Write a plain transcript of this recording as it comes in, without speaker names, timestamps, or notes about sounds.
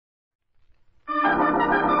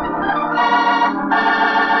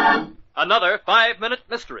another 5-Minute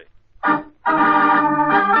Mystery.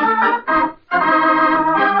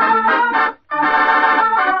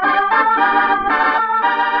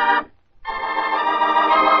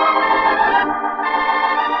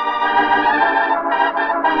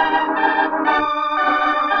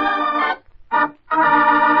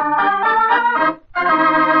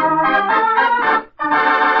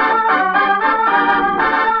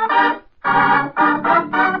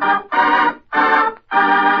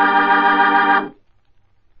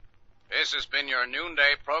 This has been your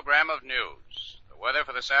noonday program of news. The weather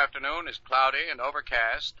for this afternoon is cloudy and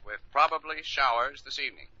overcast, with probably showers this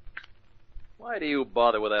evening. Why do you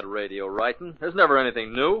bother with that radio, Wrighton? There's never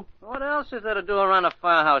anything new. What else is there to do around a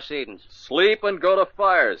firehouse, Edens? Sleep and go to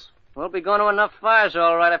fires. We'll be going to enough fires,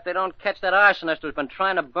 all right, if they don't catch that arsonist who's been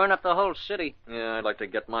trying to burn up the whole city. Yeah, I'd like to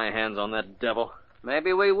get my hands on that devil.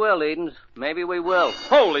 Maybe we will, Edens. Maybe we will.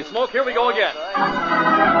 Holy smoke, here we go again.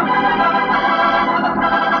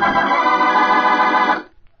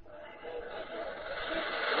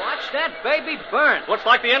 Watch that baby burn. Looks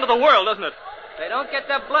like the end of the world, doesn't it? If they don't get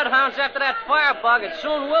their bloodhounds after that firebug, it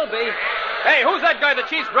soon will be. Hey, who's that guy the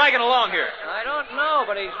chief's dragging along here? I don't know,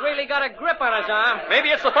 but he's really got a grip on his arm. Maybe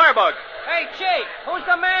it's the firebug. Hey, Chief, who's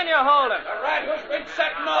the man you're holding? The rat who's been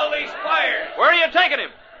setting all these fires. Where are you taking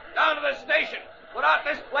him? Down to the station. Put out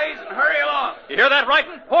this blaze and hurry along. You hear that,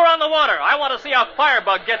 Wrighton? Pour on the water. I want to see a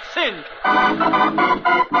firebug get singed.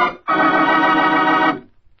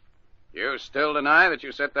 You still deny that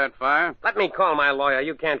you set that fire? Let me call my lawyer.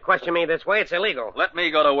 You can't question me this way. It's illegal. Let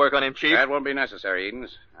me go to work on him, Chief. That won't be necessary,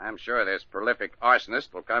 Edens. I'm sure this prolific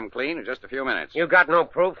arsonist will come clean in just a few minutes. You got no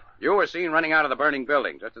proof? You were seen running out of the burning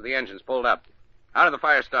building just as the engines pulled up. How did the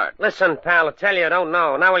fire start? Listen, pal, I tell you, I don't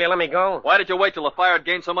know. Now will you let me go? Why did you wait till the fire had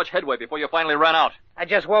gained so much headway before you finally ran out? I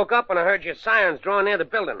just woke up and I heard your sirens drawing near the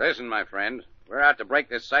building. Listen, my friend. We're out to break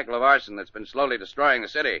this cycle of arson that's been slowly destroying the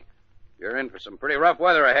city. You're in for some pretty rough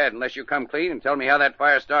weather ahead unless you come clean and tell me how that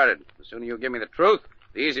fire started. The sooner you give me the truth,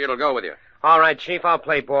 the easier it'll go with you. All right, Chief, I'll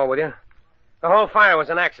play ball with you. The whole fire was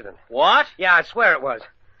an accident. What? Yeah, I swear it was.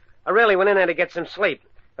 I really went in there to get some sleep.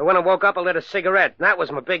 And when I woke up, I lit a cigarette. And that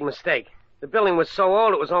was my big mistake. The building was so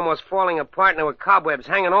old it was almost falling apart and there were cobwebs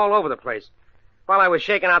hanging all over the place. While I was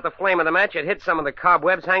shaking out the flame of the match, it hit some of the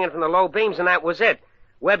cobwebs hanging from the low beams, and that was it.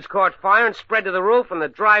 Webs caught fire and spread to the roof, and the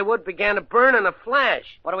dry wood began to burn in a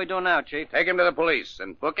flash. What do we do now, Chief? Take him to the police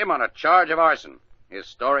and book him on a charge of arson. His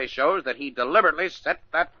story shows that he deliberately set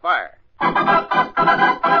that fire.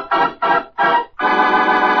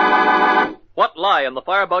 What lie in the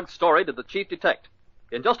firebug story did the Chief detect?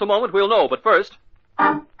 In just a moment, we'll know, but first...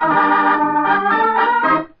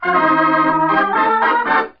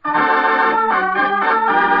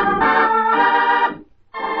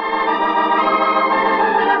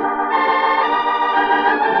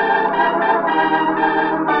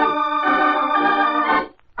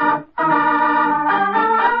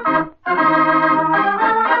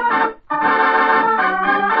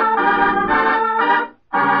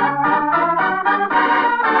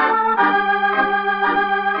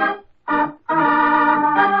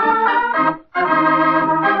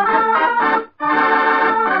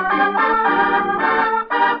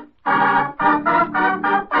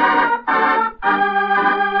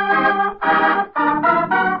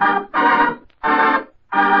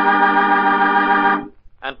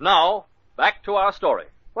 Now, back to our story.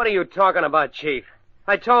 What are you talking about, Chief?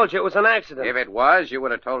 I told you it was an accident. If it was, you would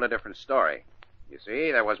have told a different story. You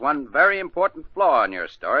see, there was one very important flaw in your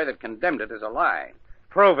story that condemned it as a lie.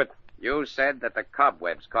 Prove it. You said that the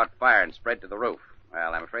cobwebs caught fire and spread to the roof.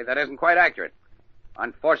 Well, I'm afraid that isn't quite accurate.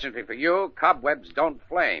 Unfortunately for you, cobwebs don't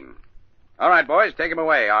flame. All right, boys, take him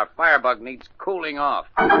away. Our firebug needs cooling off.